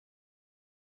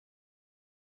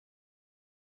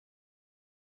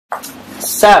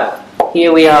So,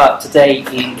 here we are today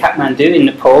in Kathmandu in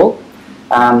Nepal,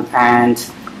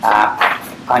 and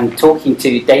I'm talking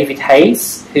to David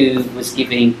Hayes, who was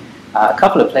giving a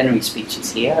couple of plenary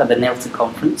speeches here at the NELTA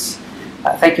conference.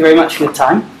 Thank you very much for your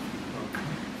time.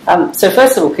 So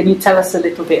first of all, can you tell us a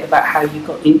little bit about how you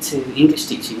got into English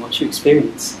teaching? What's your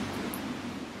experience?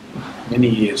 Many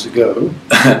years ago,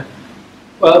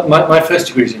 well, my first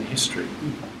degree is in history,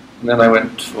 and then I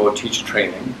went for teacher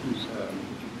training,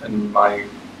 and my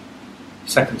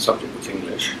second subject was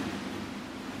English.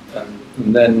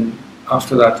 And then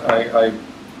after that, I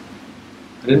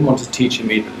didn't want to teach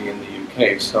immediately in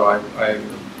the UK, so I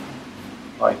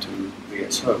applied to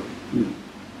VSO,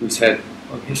 who said,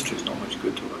 well, history is not much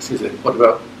good to us, is it? What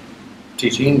about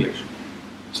teaching English?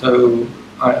 So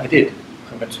I did.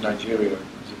 I went to Nigeria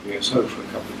as a VSO for a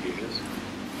couple of years,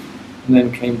 and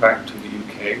then came back to the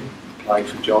UK, applied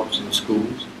for jobs in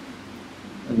schools.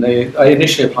 And I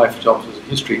initially applied for jobs as a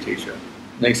history teacher.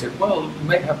 And they said, well, you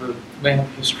may have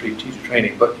history teacher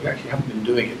training, but you actually haven't been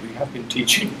doing it. We have been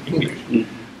teaching English.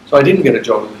 So I didn't get a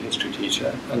job as a history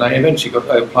teacher, and I eventually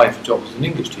applied for jobs as an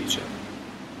English teacher.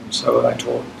 And so I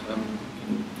taught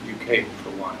in the UK for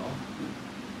a while.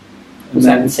 And was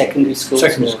that in secondary schools?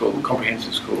 Secondary school,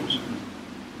 comprehensive schools.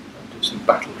 I did some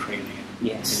battle training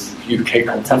in UK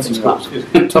comprehensive schools.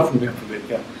 It toughened me up a bit,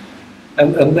 yeah.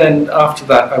 And then after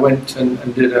that, I went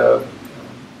and did a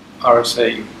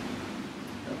RSA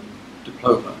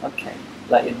diploma. Okay,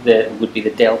 like would be the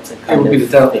Delta kind of. It would be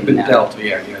the Delta, thing now. Delta,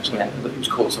 yeah. So it was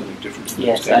called something different.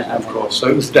 Yes, of course. So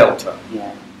it was Delta.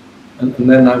 Yeah. And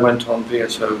then I went on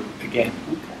VSO again.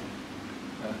 Okay.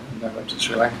 And I went to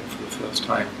Sri Lanka for the first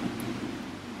time.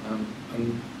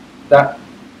 And that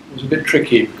was a bit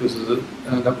tricky because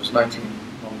that was long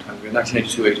time ago,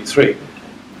 1982-83,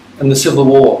 and the Civil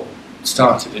War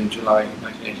started in July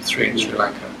 1983 in Sri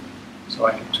Lanka, so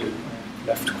I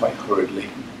left quite hurriedly,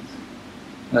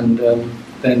 and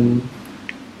then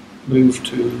went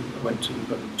to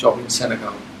a job in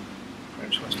Senegal,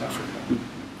 French West Africa,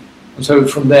 and so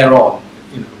from there on,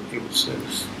 it was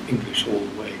English all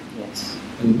the way. Yes.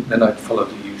 And then I followed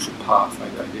the usual path.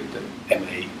 I did the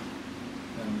MA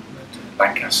at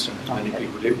Lancaster, as many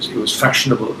people did. It was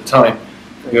fashionable at the time.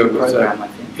 Program, I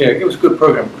think. Yeah, it was a good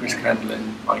program. Chris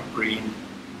Candlin, Mike Breen,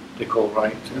 Dick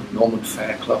Allwright, Norman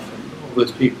Fairclough, and all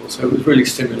those people. So it was a really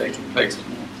stimulating place. Yes.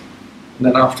 And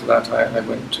then after that, I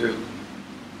went to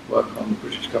work on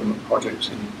British government projects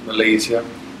in Malaysia,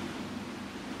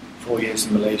 4 years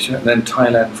in Malaysia, and then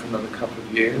Thailand for another couple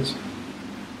of years.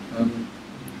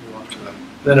 After that,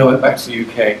 then I went back to the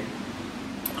UK,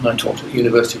 and I taught at the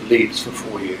University of Leeds for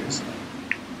 4 years,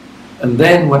 and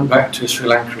then went back to Sri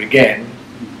Lanka again.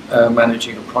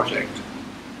 Managing a project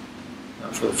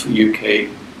for UK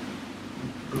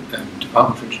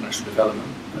Department for International Development,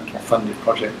 a funded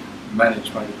project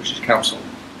managed by the British Council.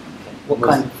 Okay. What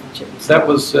kind of project was that?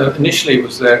 Was initially it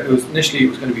was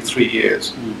going to be 3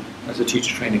 years as a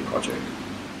teacher training project,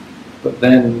 but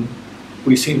then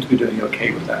we seemed to be doing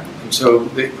okay with that, and so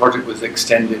the project was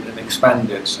extended and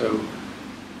expanded.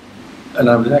 And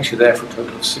I was actually there for a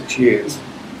total of 6 years.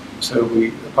 So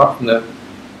apart from the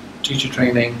teacher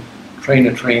training,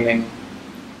 trainer training,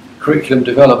 curriculum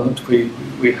development,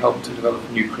 we helped to develop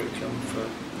a new curriculum for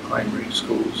primary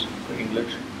schools for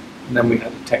English. And then we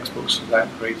had the textbooks for that,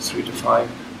 grades 3 to 5.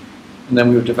 And then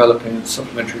we were developing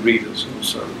supplementary readers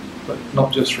also, but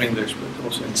not just for English, but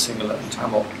also in Sinhala and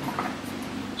Tamil.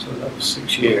 So that was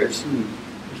 6 years,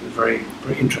 which was a very,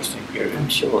 very interesting period. I'm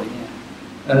sure, yeah.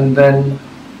 And then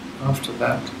after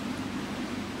that,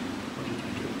 what did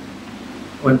I do?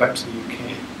 I went back to the UK.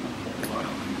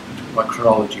 My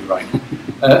chronology right.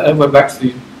 I went back to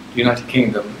the United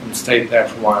Kingdom and stayed there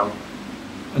for a while,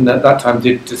 and at that time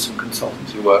did some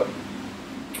consultancy work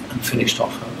and finished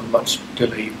off a much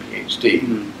delayed PhD.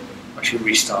 Actually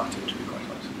restarted, to be quite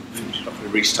honest. Finished off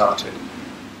and restarted.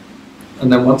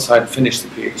 And then once I'd finished the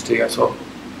PhD, I thought,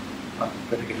 I'd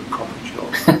better get a proper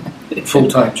job, a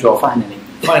full-time job.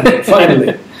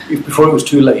 Finally, before it was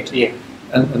too late. Yeah.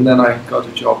 And then I got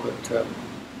a job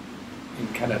in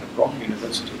Canada, Brock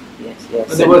University. Yes.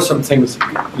 And there were some things,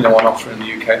 on offer in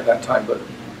the UK at that time, but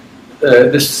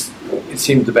it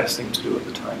seemed the best thing to do at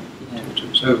the time.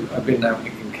 Yeah. So I've been now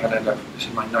in Canada. This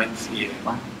is my 9th year,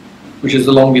 which is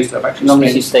the longest I've actually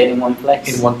spent. You stayed in one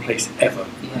place. In one place ever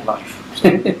in my life. So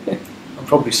I'm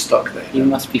probably stuck there. You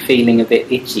must be feeling a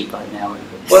bit itchy by now.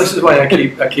 Well, this is why I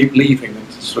keep leaving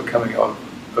and sort of coming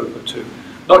over to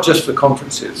not just for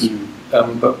conferences,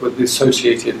 but with the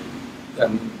associated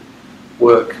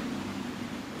work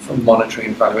for monitoring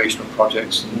and evaluation of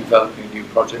projects and developing new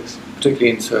projects, particularly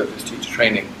in service teacher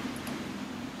training.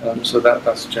 So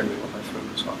that's generally what I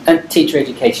focus on. And teacher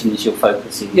education is your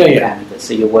focus in Canada.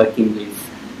 So you're working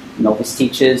with novice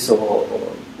teachers, or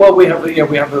well, we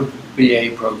have a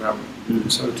BA program.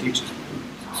 So teachers,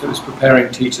 so it's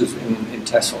preparing teachers in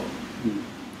TESOL,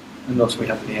 and also we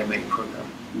have the MA program.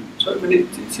 So I mean,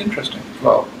 it's interesting as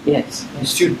well. Yes. And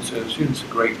students are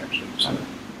great actually. So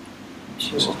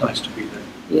Sure. it's nice to be there.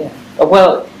 Yeah.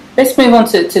 Well, let's move on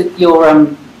to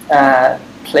your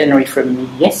plenary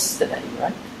from yesterday,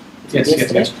 right? Yes,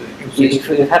 yesterday.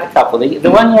 We've had a couple. The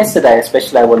one yesterday,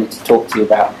 especially, I wanted to talk to you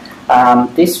about.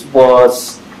 This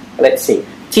was, let's see,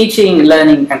 teaching,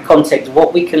 learning, and context.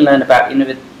 What we can learn about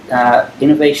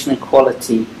innovation and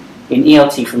quality in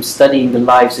ELT from studying the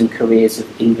lives and careers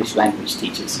of English language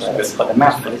teachers. So that's quite a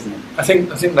mouthful, isn't it? I think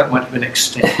that might have been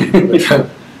extended.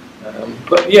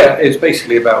 But yeah, it's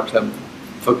basically about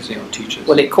focusing on teachers.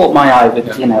 Well, it caught my eye, but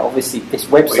obviously this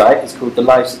website is called The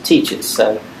Lives of Teachers,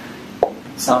 so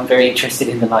I'm very interested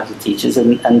in the lives of teachers.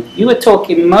 And you were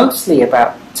talking mostly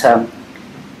about,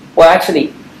 well,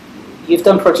 actually, you've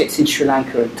done projects in Sri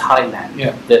Lanka and Thailand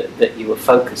that you were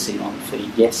focusing on for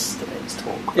yesterday's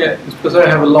talk. Right? Yeah, it's because I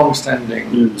have a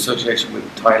long-standing association with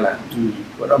Thailand.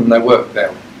 But I worked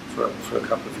there for a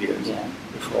couple of years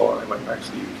before I went back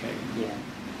to the UK. Yeah.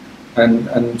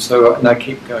 And so I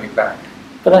keep going back.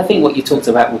 But I think what you talked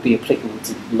about would be applicable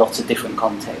to lots of different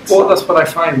contexts. Well, that's what I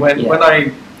find when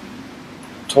I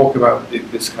talk about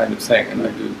this kind of thing, and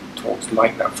I do talks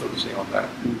like that, focusing on that.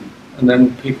 And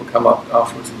then people come up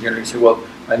afterwards and generally say, well,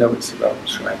 I know it's about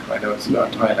Sri Lanka, I know it's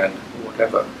about Thailand, or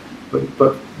whatever,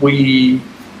 but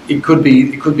it could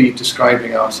be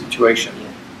describing our situation.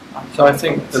 So I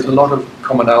think there's a lot of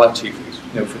commonality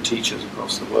for teachers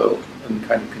across the world, and the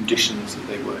kind of conditions that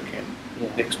they work in,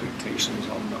 the expectations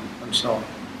on them, and so on.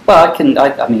 Well, I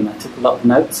took a lot of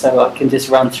notes, so I can just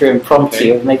run through and prompt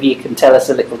you, and maybe you can tell us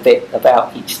a little bit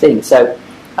about each thing. So,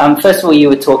 first of all, you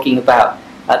were talking about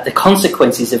the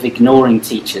consequences of ignoring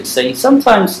teachers. So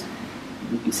sometimes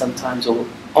or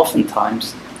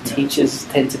oftentimes, teachers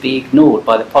tend to be ignored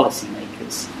by the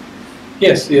policymakers.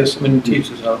 Yes. I mean,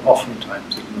 teachers are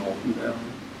oftentimes ignored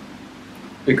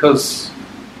because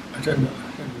I don't know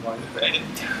why.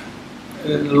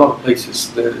 In a lot of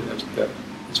places,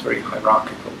 it's very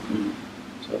hierarchical.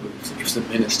 So if the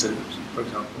minister, for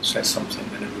example, says something,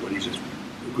 then everybody just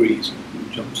agrees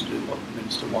and jumps to do what the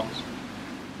minister wants.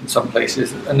 In some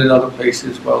places, and in other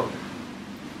places, well,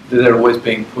 they're always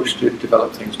being pushed to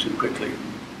develop things too quickly.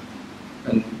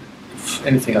 And if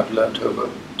anything I've learnt over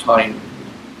time,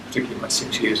 particularly my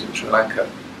 6 years in Sri Lanka,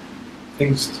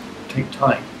 things take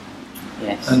time.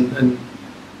 Yes. And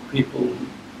people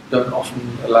don't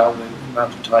often allow the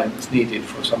amount of time that's needed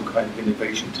for some kind of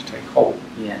innovation to take hold.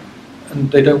 Yeah.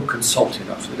 And they don't consult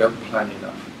enough, they don't plan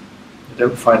enough, they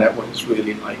don't find out what it's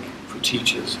really like for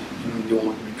teachers in the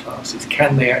ordinary classes.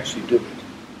 Can they actually do it?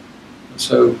 And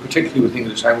so, particularly with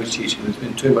English language teaching, there's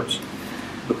been too much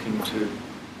looking to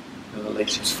the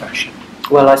latest fashion.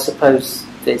 Well, I suppose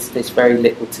there's very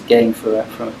little to gain from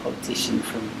a politician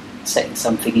from setting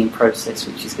something in process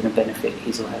which is going to benefit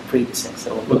his or her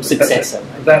predecessor or successor.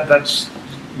 That's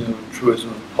truism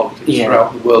of politics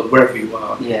throughout the world, wherever you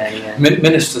are.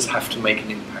 Ministers have to make an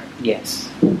impact. Yes.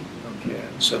 Okay.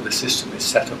 So the system is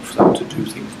set up for them to do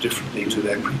things differently to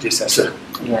their predecessor.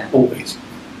 Yeah. Always.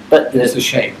 But it's a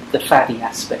shame. The faddy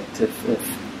aspect of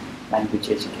language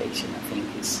education, I think,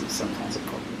 is sometimes a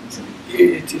problem, isn't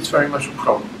it? It's very much a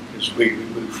problem because we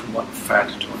move from one fad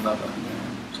to another.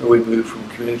 So we move from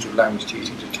communicative language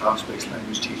teaching to task-based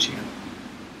language teaching, and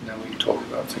now we talk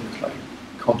about things like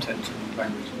content and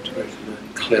language integrated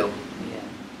learning, CLIL,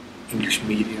 English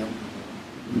medium,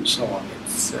 and so on.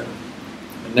 It's a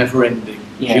never-ending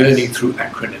journey through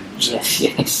acronyms.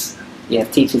 Yes. Yeah,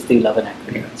 teachers do love an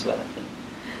acronym as well, I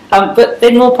think. But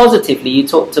then more positively, you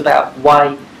talked about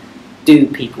why do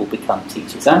people become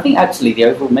teachers. And I think actually the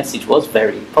overall message was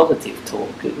very positive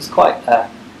talk. It was quite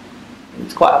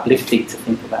uplifting to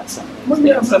think about some of those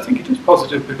things. But I think it is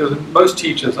positive because most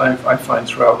teachers I find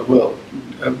throughout the world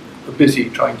are busy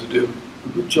trying to do a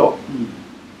good job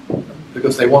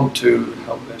because they want to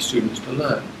help their students to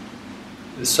learn.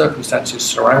 The circumstances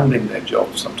surrounding their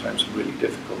job sometimes are really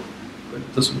difficult, but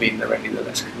it doesn't mean they're any the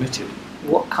less committed.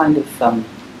 What kind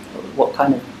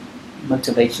of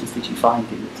motivations did you find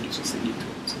in the teachers that you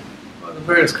talked to? Well, there are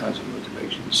various kinds of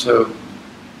motivations. So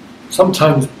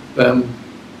sometimes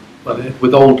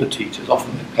with older teachers,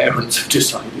 often their parents have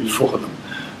decided for them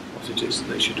what it is that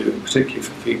they should do, particularly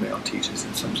for female teachers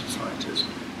in some societies,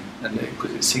 and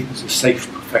because it's seen as a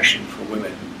safe profession for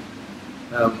women,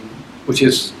 which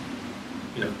is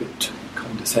a bit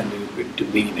condescending, a bit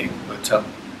demeaning, but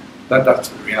that's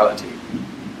the reality.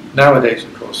 Nowadays,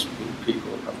 of course,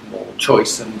 people have more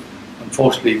choice, and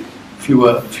unfortunately,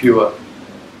 fewer and fewer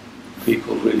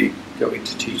people really go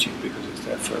into teaching because it's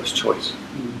their first choice.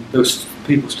 Those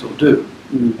people still do,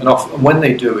 and often when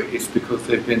they do it, it's because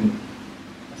they've been,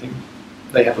 I think,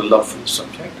 they have a love for the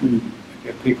subject.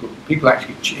 Okay, people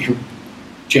actually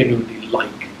genuinely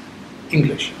like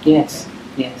English. Yes,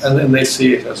 yes. And then they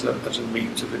see it as a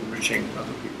means of enriching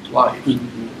other people's lives,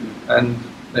 and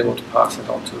they want to pass it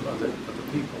on to other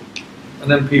people. And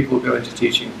then people go into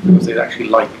teaching because they actually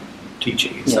like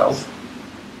teaching itself. Yes.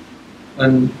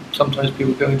 And sometimes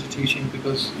people go into teaching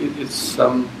because it's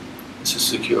a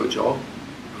secure job,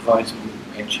 provides them with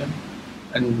a pension,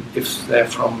 and if they're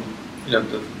from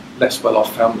the less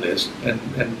well-off families, and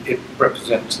it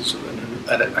represents a sort of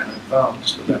an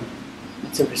advance for them.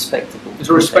 It's a respectable. It's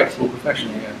a respectable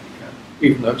profession, yeah.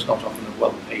 Even though it's not often a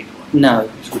well-paid one. No,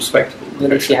 it's respectable. Well,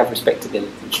 at least you have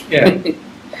respectability. Yeah.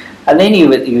 And then you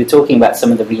were talking about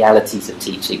some of the realities of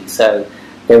teaching. So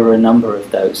there were a number of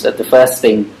those. So the first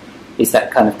thing is that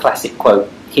kind of classic quote: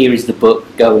 "Here is the book,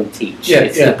 go and teach."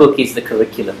 The book is the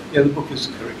curriculum. Yeah, the book is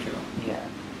the curriculum. Yeah.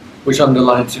 Which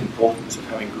underlines the importance of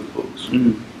having good books.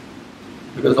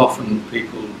 Because often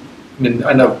people,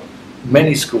 I know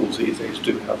many schools these days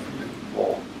do have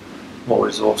more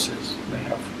resources. They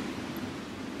have,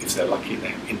 if they're lucky, they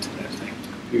have internet, they have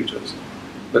computers,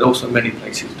 but also many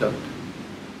places don't.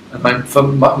 And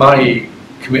my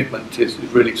commitment is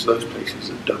really to those places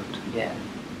that don't. Yeah.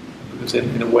 Because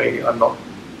in a way, I'm not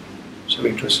so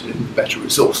interested in the better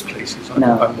resourced places.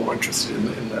 I'm more interested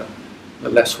in the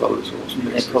less well-resourced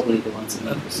places. They're probably the ones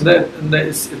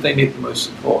that they need the most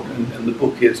support, and the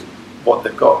book is what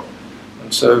they've got.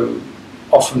 And so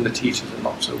often the teachers are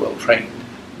not so well trained,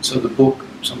 and so the book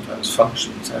sometimes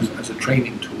functions as a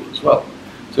training tool as well.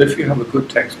 So if you have a good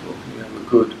textbook, you have a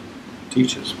good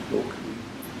teacher's book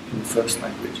in the first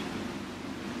language,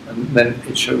 and then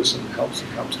it shows them, helps them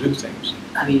how to do things.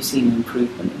 Have you seen an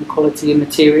improvement in the quality of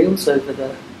materials over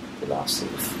the last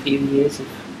sort of few years?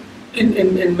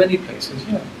 In many places,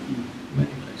 yeah.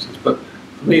 Many places. But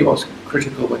for me, what's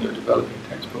critical when you're developing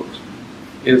textbooks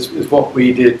is what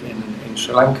we did in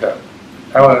Sri Lanka.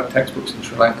 Our textbooks in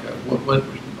Sri Lanka weren't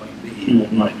written by me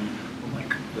or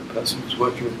the person who's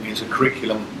working with me as a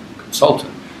curriculum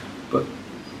consultant, but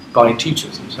by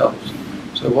teachers themselves.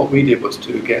 So what we did was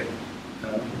to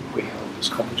we held this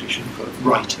competition for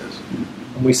writers,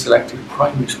 and we selected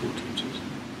primary school teachers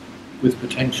with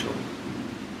potential.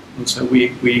 And so we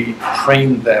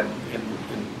trained them in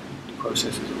the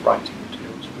processes of writing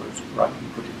materials,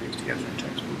 putting things together in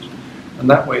textbooks. And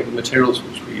that way the materials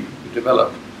which we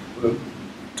developed were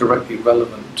directly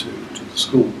relevant to the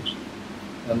schools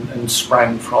and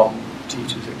sprang from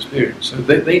teachers' experience. So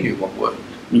they knew what worked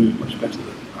much better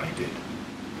than I did,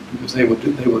 because they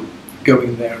were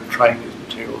going there and trying these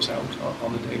materials out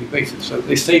on a daily basis. So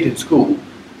they stayed in school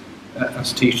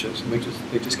as teachers, and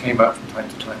they just came out from time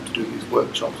to time to do these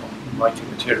workshops on writing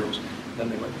materials, and then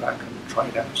they went back and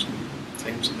tried out some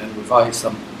things and then revised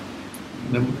them,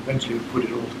 and then eventually we put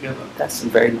it all together. That's a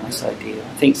very nice idea.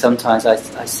 I think sometimes I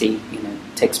see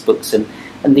textbooks, and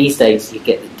these days you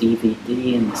get the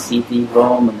DVD and the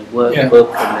CD-ROM and the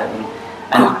workbook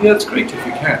and it's great if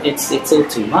you can. It's all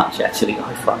too much, actually.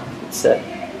 I find it's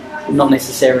not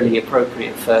necessarily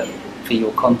appropriate for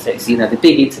your context. The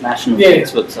big international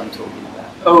textbooks I'm talking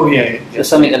about. Oh yeah. So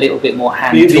something a little bit more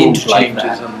hand-taught like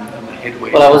that. And the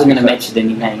headway. Well, I wasn't going to mention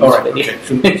any names. All right, okay.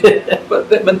 but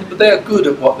they are good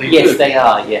at what they do. Yes, they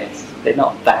are. Yes, they're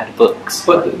not bad books.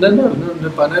 But no,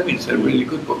 by no means. They're really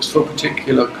good books for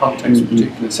particular contexts,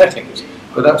 particular settings.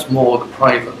 But that's more the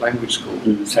private language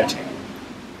school setting,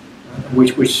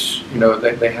 which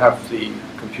they have the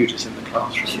computers in the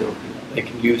classroom. Sure. They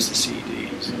can use the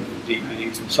CDs and the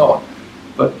DVDs and so on.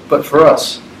 But for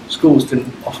us, schools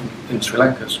didn't often, in Sri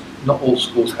Lanka, not all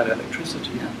schools had electricity.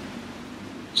 Yeah.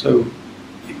 So,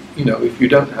 if you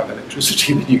don't have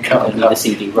electricity, then you can't have the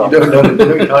CD-ROM. You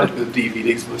can't do the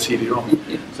DVDs or the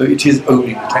CD-ROM. So it is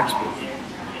only the textbook.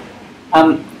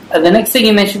 The next thing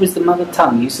you mentioned was the mother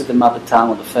tongue, use of the mother tongue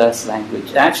or the first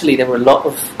language. Actually, there were a lot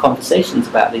of conversations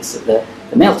about this at the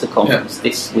Melter conference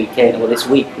this weekend, or this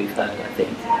week we've heard, I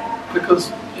think.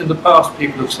 Because in the past,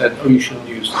 people have said, you shouldn't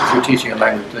use, if you're teaching a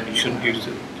language, then you shouldn't use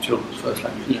the children's first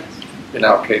language. Yes. In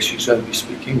our case, you should only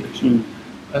speak English. And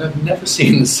I've never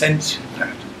seen the sense in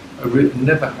that. I really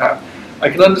never have. I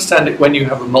can understand it when you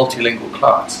have a multilingual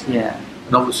class. Yeah.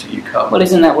 And obviously you can't. Well,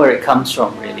 isn't that where it comes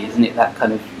from, really? Isn't it that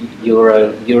kind of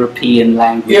European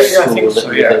language school? I think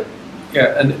so, yeah.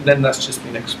 Yeah, and then that's just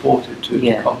been exported to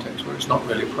the context where it's not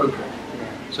really appropriate.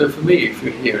 Yeah. So for me, if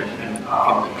you're here in the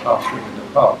classroom in the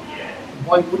park,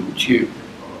 why wouldn't you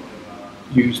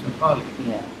use Nepali,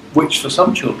 Yeah. which for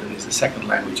some children is the second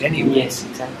language anyway. Yes,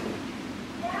 exactly.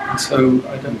 And so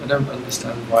I don't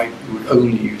understand why you would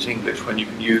only use English when you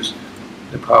can use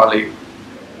Nepali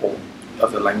or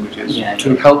other languages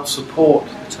to help support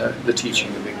the teaching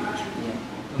of English.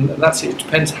 Yeah. And that's it. It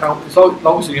depends how, as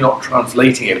long as you're not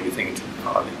translating everything into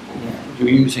Nepali, you're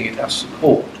using it as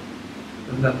support,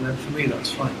 and then for me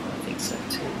that's fine. I think so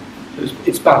too. So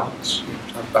it's balance. You have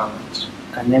to have balance.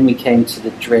 And then we came to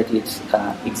the dreaded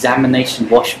examination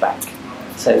washback.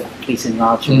 So please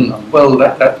enlarge on well,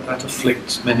 that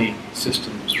afflicts many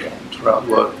systems throughout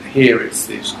the world. Here it's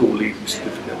the school leaving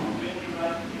certificate.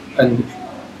 And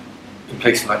in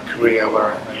places like Korea,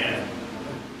 where I've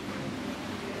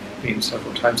been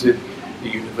several times, the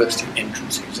university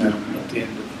entrance exam at the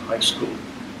end of high school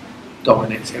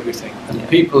dominates everything. And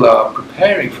people are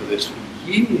preparing for this for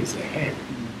years ahead.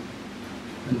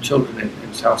 And children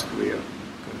in South Korea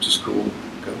go to school,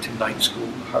 go to night school,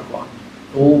 Hagwon,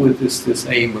 all with this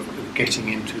aim of getting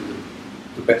into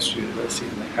the best university,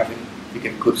 and they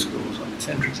get good scores on this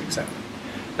entrance exam.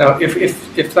 Now,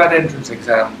 if that entrance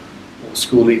exam or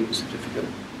school leaving certificate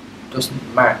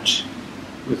doesn't match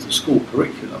with the school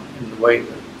curriculum in the way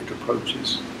that it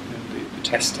approaches the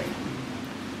testing,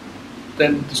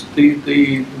 then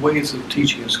the ways of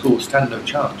teaching in school stand no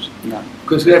chance. No.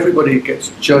 Because everybody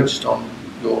gets judged on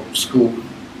your school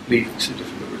leaving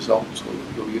certificate results or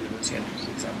your university entrance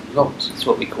exam results. It's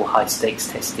what we call high stakes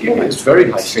testing. Yeah, it's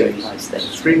very high extremely stakes. high stakes.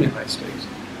 Extremely high stakes.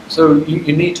 So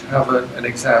you need to have an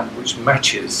exam which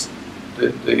matches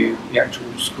the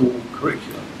actual school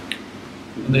curriculum,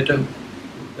 and they don't.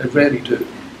 They rarely do.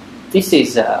 This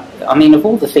is, I mean, of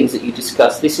all the things that you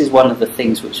discussed, this is one of the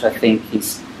things which I think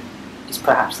is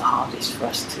perhaps the hardest for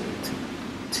us to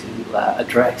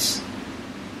address.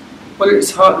 Well,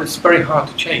 it's hard. It's very hard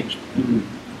to change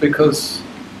because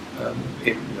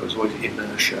there's always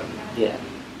inertia. Yeah.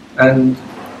 And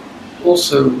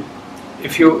also,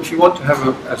 if you want to have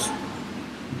as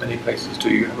many places do,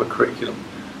 you have a curriculum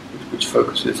which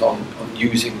focuses on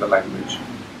using the language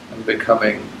and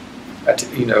becoming,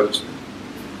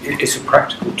 it's a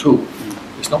practical tool.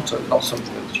 It's not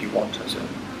something that you want as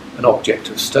an object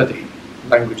of study.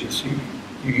 Languages,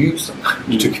 you use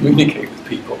them to communicate with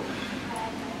people.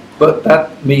 But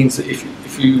that means that if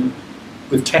you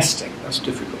with testing, that's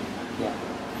difficult. Yeah.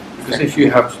 Because if you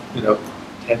have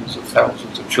tens of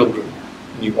thousands of children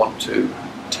and you want to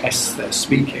test their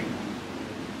speaking,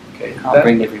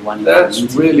 bring everyone in. That's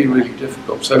really, really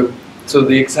difficult. So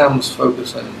the exams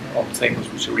focus on things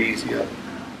which are easier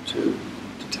to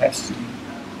test.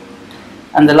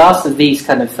 And the last of these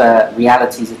kind of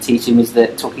realities of teaching was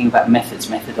talking about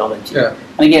methodology. Yeah.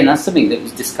 And again, that's something that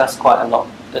was discussed quite a lot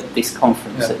at this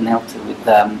conference at NELTA. With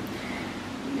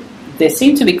there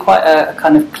seemed to be quite a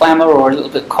kind of clamour or a little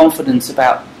bit of confidence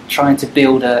about trying to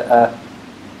build a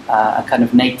kind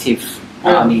of native,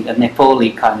 a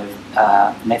Nepali kind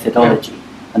of methodology,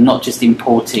 and not just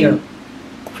importing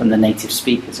from the native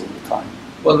speakers all the time.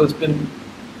 Well, there's been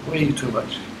way too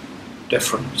much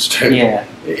difference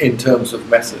in terms of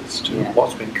methods to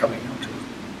what's been coming out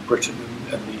of Britain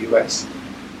and the US,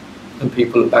 and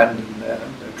people abandon their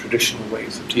traditional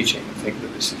ways of teaching and think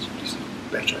that this is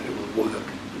better, it will work.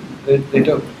 They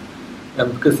don't,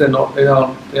 and because they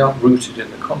aren't rooted in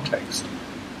the context.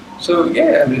 So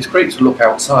it's great to look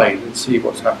outside and see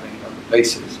what's happening in other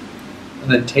places,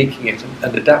 and then taking it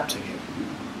and adapting it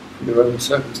for your own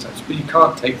circumstances. But you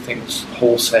can't take things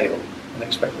wholesale and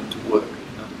expect them to work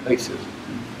places.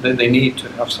 Then they need to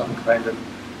have some kind of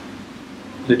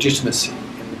legitimacy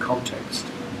in the context.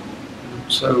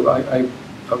 So I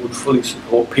would fully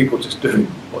support people just doing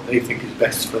what they think is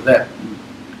best for them.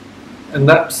 And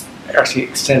that actually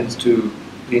extends to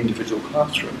the individual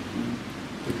classroom,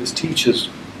 because teachers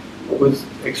with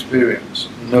experience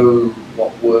know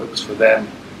what works for them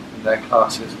in their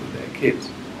classes with their kids.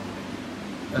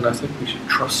 And I think we should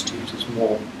trust teachers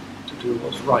more to do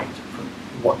what's right,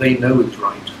 what they know is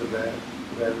right for their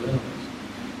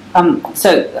learners.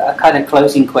 So a kind of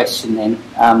closing question then.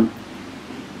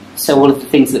 So all of the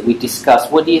things that we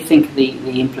discussed, what do you think are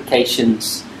the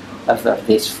implications of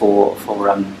this for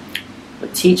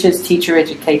teachers, teacher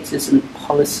educators and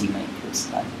policymakers?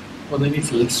 Well, they need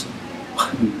to listen.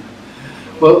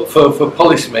 Well, for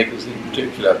policymakers in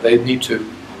particular, they need to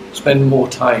spend more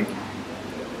time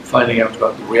finding out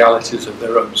about the realities of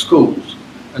their own schools,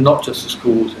 and not just the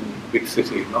schools in big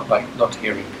city, not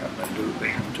here in Kathmandu. They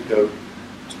have to go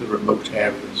to the remote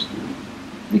areas.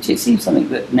 Which it seems something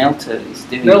that NELTA is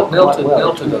doing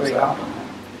NELTA does that.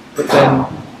 But then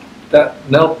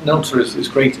NELTA is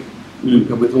great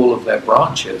with all of their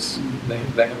branches. They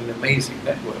have an amazing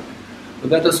network. but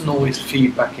that doesn't always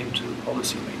feed back into the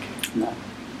policy making. No.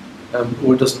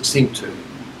 Or it doesn't seem to.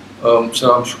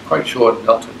 So I'm quite sure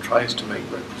Delta tries to make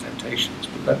representations,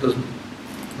 but that doesn't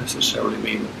necessarily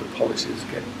mean that the policies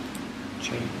get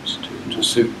changed to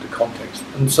suit the context.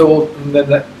 And then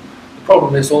the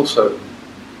problem is also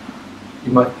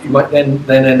you might then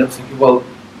end up thinking, well,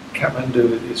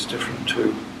 Kathmandu is different to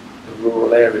the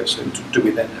rural areas, so do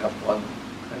we then have one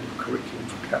kind of curriculum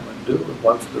for Kathmandu and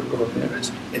one for the rural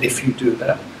areas? And if you do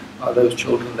that, are those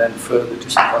children then further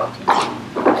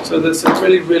disadvantaged? So there's a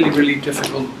really, really, really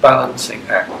difficult balancing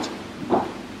act,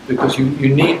 because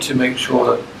you need to make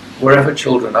sure that wherever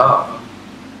children are,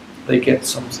 they get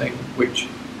something which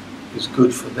is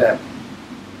good for them.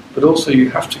 But also you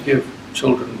have to give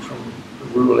children from the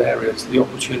rural areas the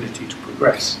opportunity to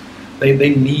progress.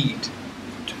 They need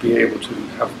to be able to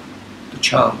have the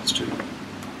chance to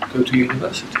go to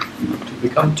university, to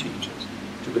become teachers,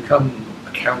 to become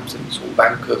accountants or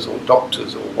bankers or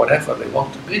doctors or whatever they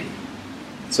want to be.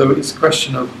 So it's a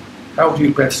question of how do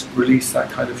you best release that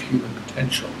kind of human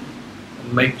potential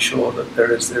and make sure that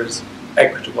there's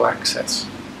equitable access.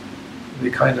 The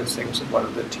kind of things that one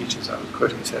of the teachers I was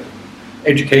quoting said,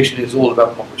 education is all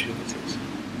about opportunities,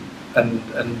 and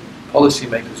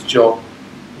policymakers' job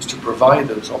is to provide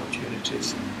those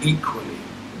opportunities equally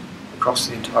across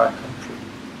the entire country,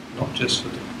 not just for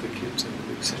the kids in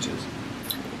the big cities.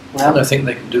 Well, and I think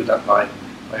they can do that by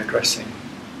addressing,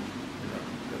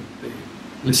 the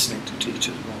listening to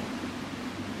teachers more.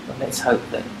 Well, let's hope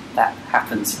that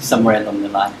happens somewhere along the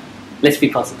line. Let's be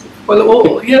positive.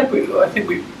 Well, yeah, I think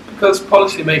because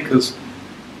policymakers,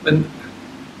 and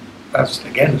as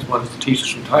one of the teachers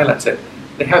from Thailand said,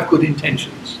 they have good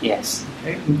intentions. Yes.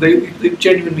 Okay? And they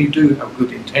genuinely do have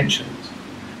good intentions,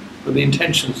 but the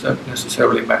intentions don't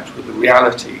necessarily match with the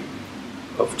reality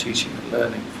of teaching and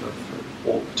learning for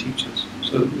all the teachers.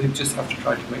 So they just have to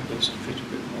try to make those fit a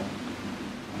bit more.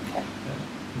 Okay.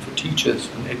 And for teachers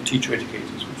and teacher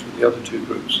educators, which are the other two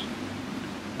groups.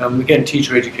 Again,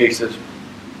 teacher educators,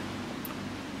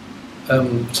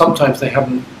 sometimes they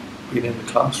haven't been in the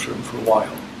classroom for a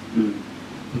while. Mm.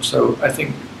 And so I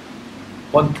think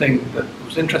one thing that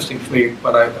was interesting for me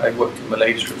when I worked in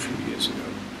Malaysia a few years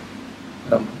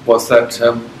ago was that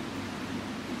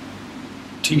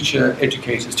teachers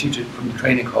from the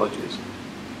training colleges,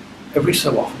 every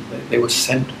so often they were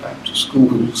sent back to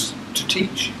schools to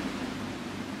teach.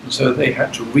 And so they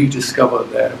had to rediscover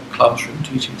their classroom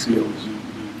teaching skills.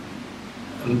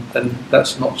 And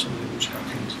that's not something which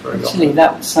happens very often. Actually,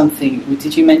 that was something.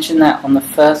 Did you mention that on the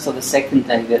first or the second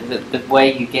day? That the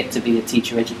way you get to be a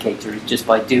teacher educator is just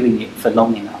by doing it for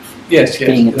long enough. Yes,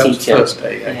 being a that teacher. Was the first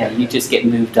day. You just get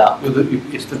moved up.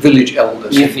 It's the village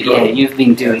elders. You've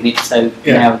been doing it, so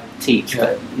now teach.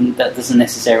 Yeah. But that doesn't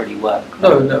necessarily work.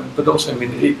 No. But also, I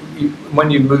mean,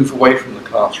 when you move away from the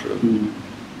classroom,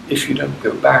 if you don't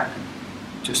go back,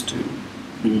 just to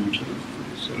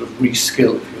sort of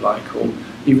reskill, if you like, or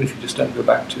even if you just don't go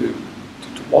back to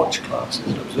watch classes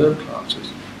and observe classes,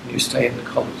 and you stay in the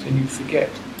college, then you forget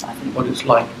what it's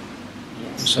like.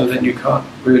 Yes, so then you're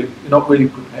not really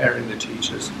preparing the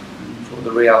teachers for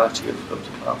the reality of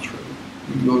the classroom.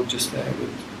 You're just there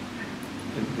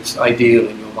with this ideal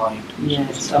in your mind.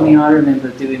 Yes, I mean, I remember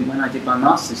when I did my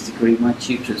master's degree, my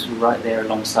tutors were right there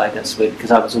alongside us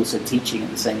because I was also teaching at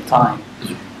the same time,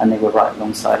 and they were right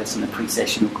alongside us in the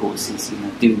pre-sessional courses,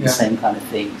 doing the same kind of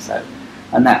thing. So,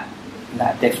 and that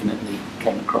definitely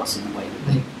came across in the way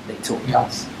that they taught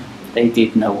us. They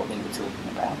did know what they were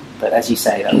talking about, but as you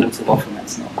say, that all too often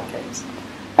that's not the case.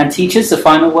 And teachers, the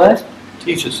final word?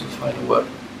 Teachers, the final word.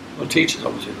 Well, teachers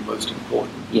obviously the most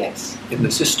important. Yes. In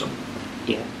the system.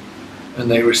 Yeah. And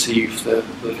they receive the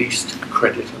least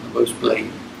credit and the most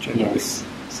blame, generally. Yes,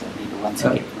 certainly the ones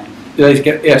who get blamed. They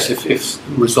get,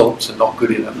 if results are not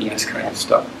good enough and this kind of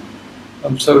stuff.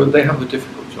 So they have a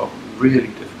difficult job, really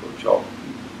difficult job.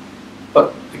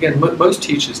 But again, most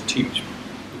teachers teach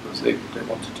because they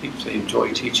want to teach, they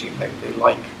enjoy teaching, they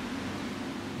like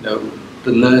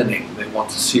the learning, they want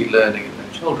to see learning in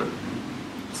their children.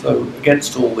 So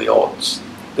against all the odds,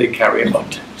 they carry a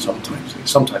lot, sometimes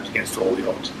against all the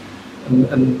odds.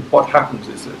 And what happens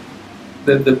is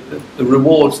that the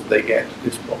rewards that they get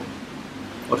is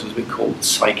what has been called the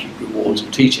psychic rewards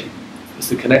of teaching. It's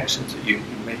the connections that you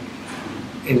make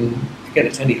again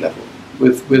at any level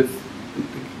with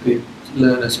the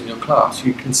learners in your class.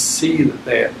 You can see that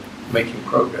they're making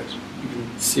progress. You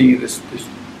can see this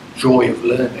joy of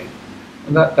learning,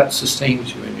 and that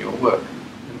sustains you in your work.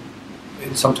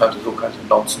 And sometimes there's all kinds of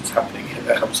nonsense happening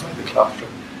outside the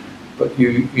classroom, but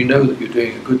you know that you're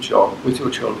doing a good job with your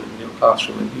children in your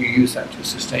classroom, and you use that to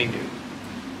sustain you.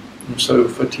 And so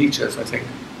for teachers, I think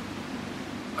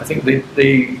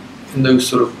they in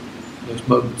those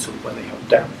moments of when they have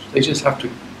doubts, they just have to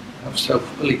have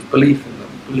self-belief, belief in them,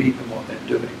 believe in what they're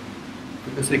doing,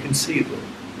 because they can see that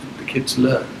the kids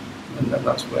learn, and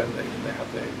that's where they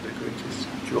have their greatest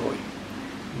joy,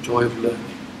 the joy of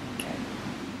learning. Okay.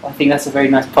 Well, I think that's a very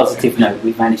nice positive note.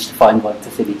 We've managed to find one to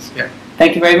finish. Yeah.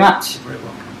 Thank you very much. You're very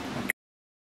welcome.